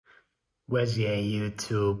What's your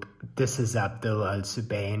YouTube? This is Dulla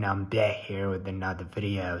and I'm back here with another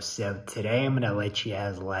video. So today I'm gonna let you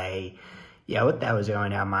guys what that was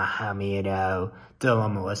going on my homie, Dulla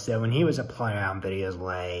Melissa, when he was uploading on videos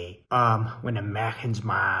when American's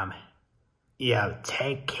mom,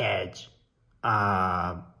 take kids,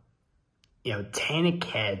 10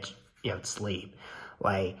 kids, sleep.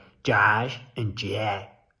 Josh and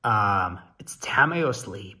Jack, it's time to go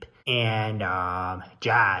sleep. And,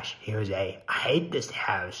 Josh, he was I hate this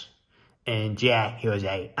house. And Jack, he was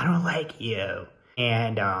I don't like you.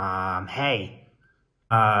 And, and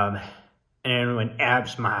when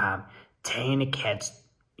Ab's mom, taking the kids,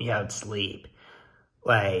 sleep.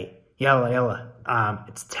 It's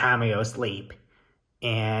time to go sleep.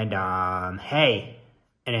 And, and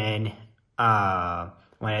then,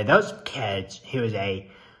 one of those kids, he was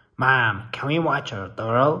Mom, can we watch a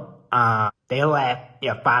girl? They left,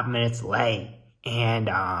 5 minutes late.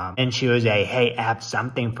 And she was hey, I have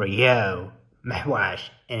something for you, my wife.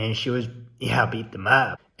 And then she was, beat them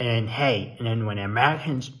up. And then when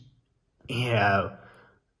Americans, helping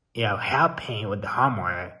with the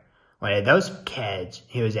homework, one of those kids,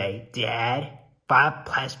 he was Dad, 5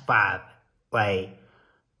 plus 5,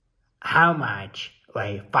 how much?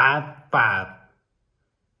 5,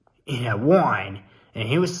 1. And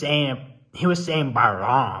he was saying by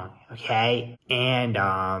wrong, okay? And,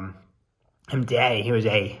 him daddy, he was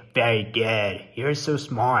very good. You're so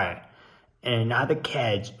smart. And another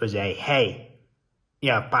kid was hey,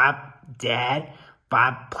 5, Dad,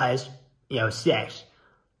 5 plus, 6,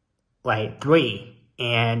 3.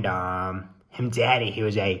 And, him daddy, he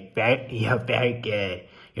was very good.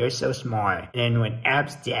 You're so smart. And then when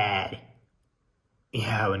Ab's dad,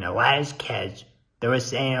 and a lot of kids, they were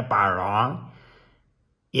saying about wrong,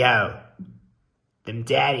 them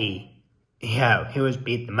daddy, he was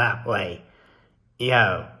beat them up,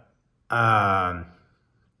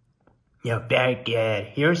 very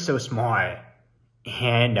good. You're so smart.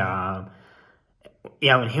 And,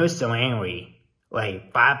 when he was so angry,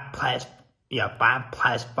 5 plus 5,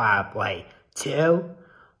 2,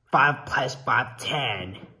 5 plus 5,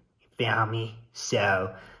 10. You feel me?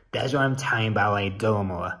 So, that's what I'm talking about,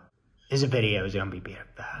 Dulla. This video is gonna be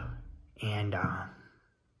beautiful. And,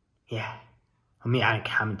 let me add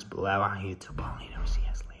comments below on YouTube. I'll see you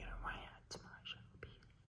guys later.